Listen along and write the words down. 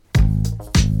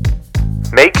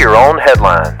Make your own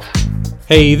headlines.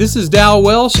 Hey, this is Dal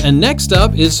Welsh, and next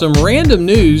up is some random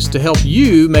news to help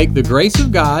you make the grace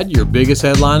of God your biggest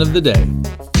headline of the day.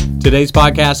 Today's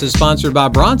podcast is sponsored by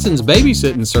Bronson's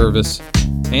Babysitting Service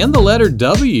and the letter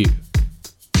W.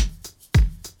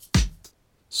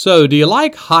 So, do you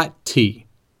like hot tea?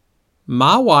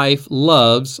 My wife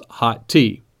loves hot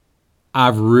tea.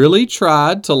 I've really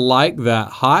tried to like that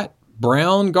hot,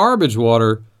 brown garbage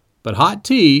water, but hot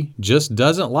tea just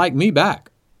doesn't like me back.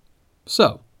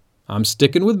 So, I'm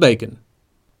sticking with bacon.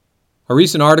 A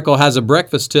recent article has a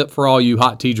breakfast tip for all you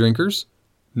hot tea drinkers.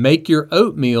 Make your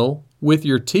oatmeal with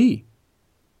your tea.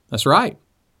 That's right.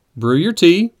 Brew your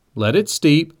tea, let it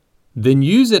steep, then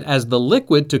use it as the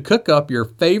liquid to cook up your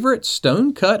favorite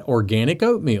stone-cut organic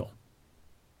oatmeal.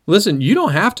 Listen, you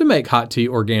don't have to make hot tea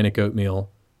organic oatmeal,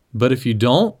 but if you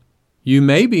don't, you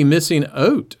may be missing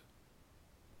oat.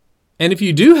 And if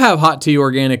you do have hot tea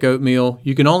organic oatmeal,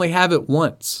 you can only have it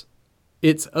once.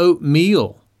 It's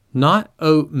oatmeal, not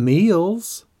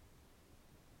oatmeals.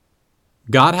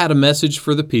 God had a message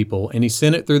for the people, and he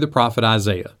sent it through the prophet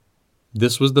Isaiah.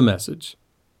 This was the message.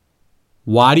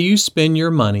 Why do you spend your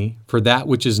money for that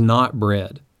which is not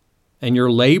bread, and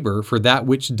your labor for that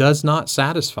which does not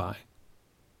satisfy?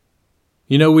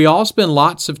 You know, we all spend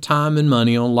lots of time and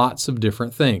money on lots of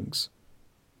different things.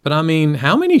 But I mean,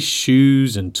 how many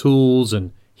shoes and tools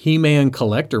and He-Man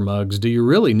collector mugs do you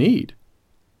really need?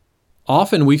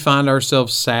 Often we find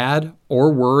ourselves sad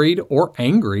or worried or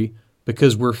angry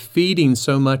because we're feeding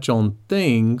so much on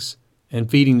things and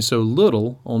feeding so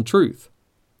little on truth.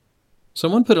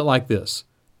 Someone put it like this: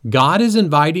 God is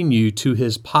inviting you to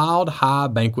his piled high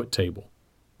banquet table.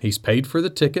 He's paid for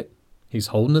the ticket. He's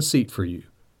holding a seat for you.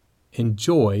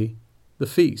 Enjoy the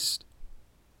feast.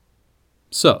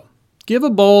 So, give a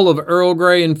bowl of Earl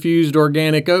Grey infused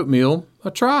organic oatmeal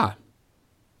a try.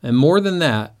 And more than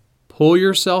that, pull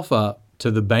yourself up to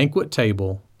the banquet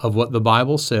table of what the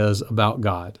Bible says about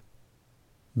God.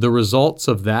 The results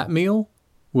of that meal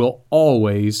will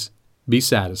always be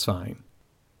satisfying.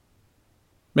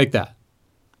 Make that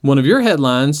one of your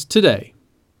headlines today.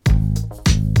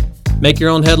 Make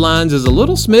Your Own Headlines is a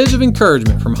little smidge of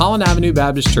encouragement from Holland Avenue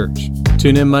Baptist Church.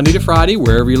 Tune in Monday to Friday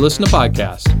wherever you listen to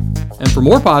podcasts. And for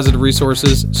more positive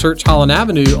resources, search Holland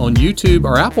Avenue on YouTube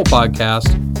or Apple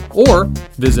Podcasts, or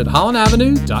visit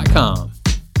hollandavenue.com.